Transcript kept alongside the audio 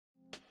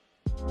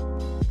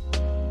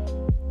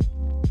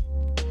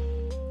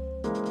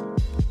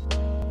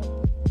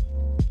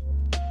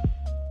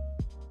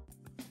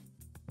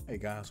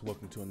guys,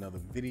 welcome to another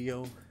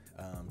video.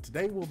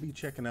 Today we'll be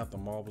checking out the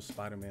Marvel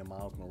Spider-Man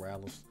Miles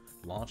Morales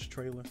launch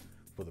trailer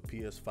for the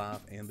PS5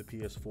 and the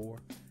PS4.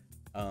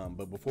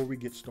 But before we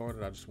get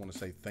started, I just want to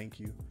say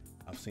thank you.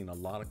 I've seen a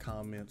lot of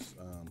comments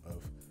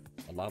of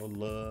a lot of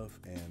love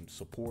and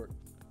support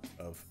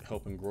of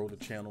helping grow the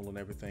channel and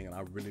everything, and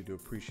I really do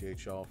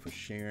appreciate y'all for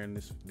sharing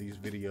these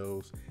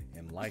videos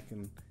and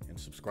liking and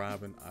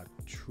subscribing. I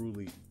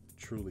truly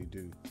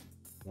do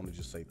want to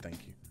just say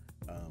thank you.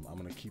 I'm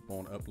going to keep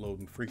on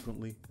uploading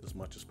frequently as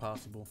much as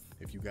possible.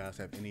 If you guys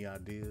have any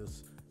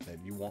ideas that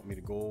you want me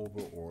to go over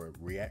or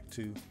react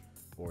to,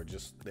 or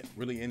just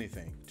really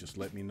anything, just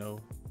let me know,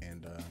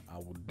 and I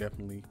will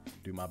definitely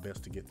do my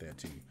best to get that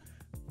to you.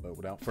 But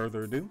without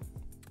further ado,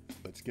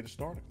 let's get it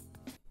started.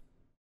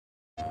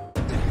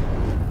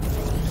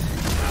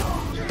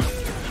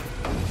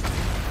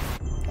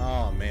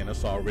 Oh man,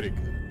 that's already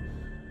good.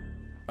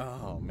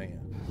 Oh man.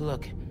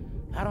 Look,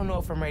 I don't know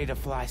if I'm ready to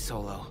fly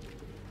solo.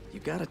 You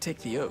gotta take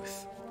the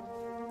oath.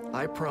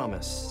 I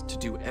promise to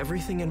do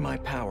everything in my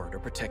power to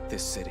protect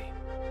this city.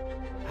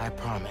 I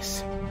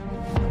promise.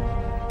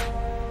 Wow,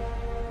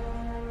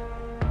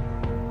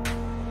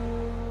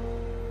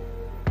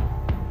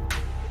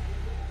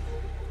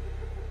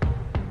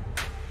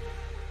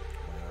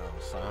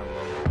 sign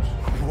language.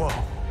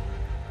 Whoa.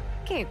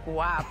 Qué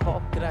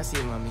guapo.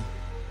 Gracias, mami.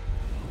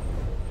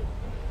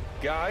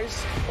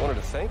 Guys, I wanted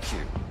to thank you,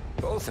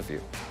 both of you.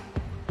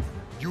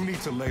 You need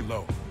to lay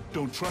low.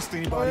 Don't trust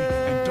anybody,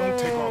 and don't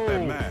take off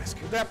that mask.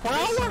 That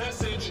Prowler?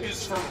 Message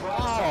is from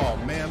Oh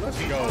man,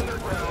 let's go.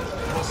 Underground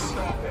will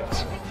stop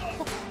it.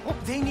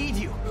 They need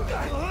you.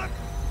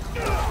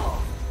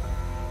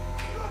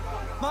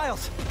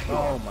 Miles,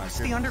 Oh my what's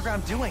the goodness.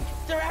 underground doing?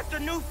 They're after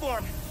New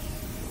Form.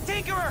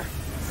 Tinkerer,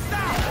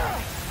 stop!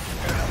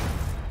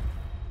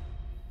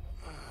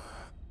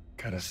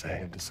 Gotta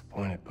say, I'm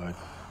disappointed, bud.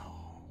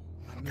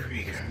 You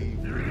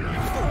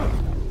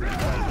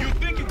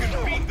think you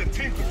can beat the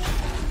Tinker?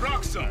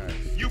 Roxxon,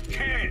 you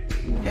can't!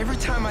 Every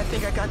time I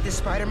think I got this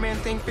Spider-Man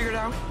thing figured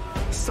out,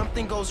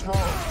 something goes wrong.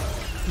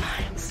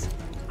 Miles,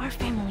 our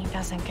family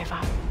doesn't give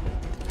up.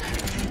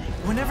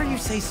 Whenever you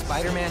say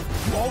Spider-Man,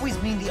 you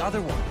always mean the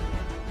other one.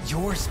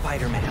 You're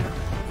Spider-Man.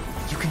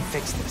 You can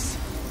fix this.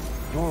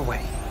 Your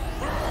way.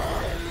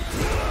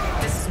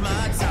 This is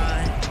my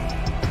time.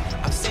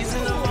 I'm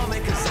seizing the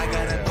moment cause I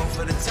gotta go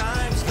for the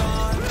time's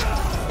gone.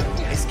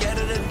 Ain't scared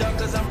of the dark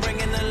cause I'm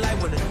bringing the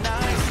light with a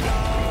nice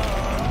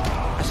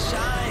dawn. I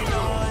shine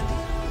on.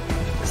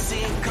 I see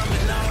it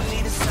coming, I don't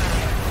need a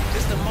sign.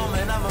 Just a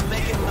moment, I'ma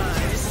make it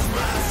mine. This is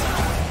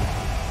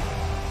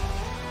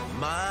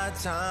my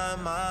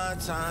time. My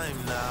time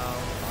now.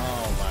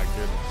 Oh my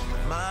goodness,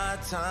 man.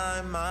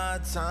 My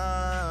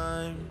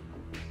time.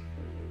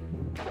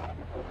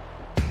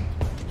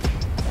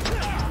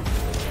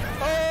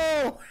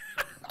 Oh!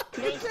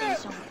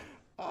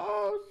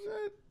 Oh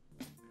shit.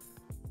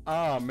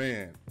 Oh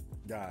man.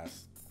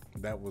 Guys,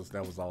 that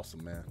was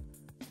awesome, man.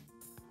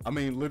 I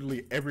mean,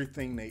 literally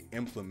everything they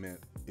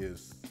implement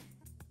is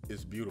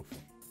beautiful.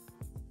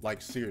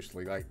 Like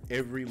seriously, like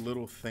every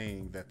little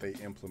thing that they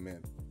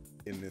implement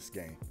in this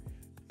game.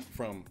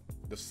 From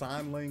the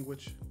sign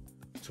language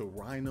to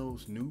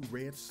Rhino's new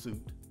red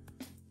suit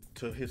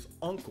to his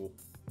uncle,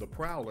 the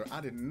Prowler.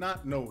 I did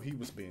not know he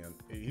was gonna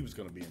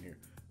be in here.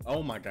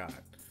 Oh my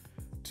god.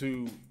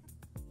 To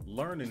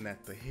learning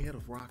that the head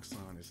of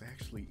Roxxon is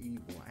actually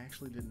evil. I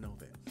actually didn't know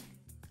that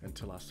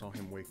until I saw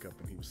him wake up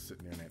and he was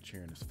sitting there in that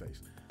chair in his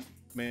face.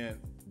 Man,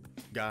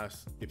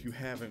 guys, if you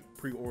haven't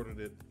pre-ordered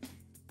it,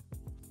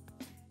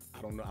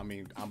 I don't know. I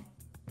mean,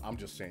 I'm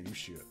just saying you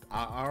should.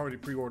 I already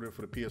pre-ordered it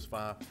for the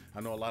PS5.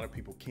 I know a lot of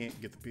people can't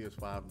get the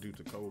PS5 due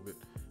to COVID.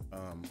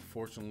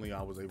 Fortunately,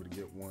 I was able to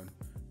get one.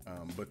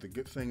 But the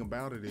good thing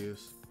about it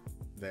is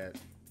that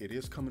it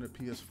is coming to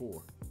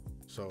PS4.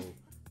 So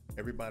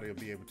everybody will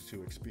be able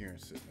to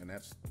experience it. And I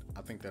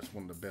think that's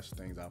one of the best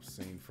things I've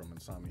seen from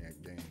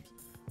Insomniac Games,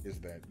 is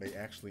that they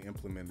actually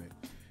implement it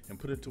and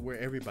put it to where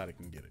everybody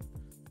can get it.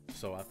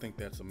 So I think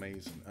that's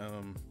amazing.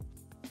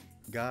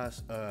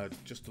 Guys,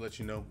 just to let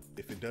you know,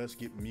 if it does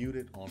get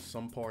muted on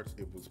some parts,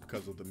 it was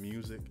because of the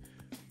music,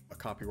 a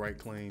copyright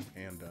claim,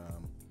 and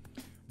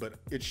but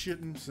it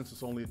shouldn't, since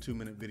it's only a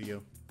 2-minute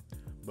video.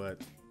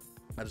 But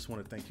I just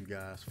want to thank you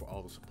guys for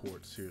all the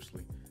support,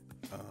 seriously.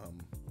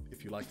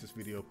 If you like this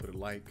video, put a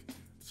like,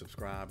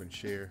 subscribe, and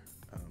share.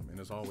 And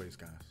as always,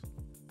 guys,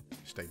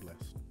 stay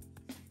blessed.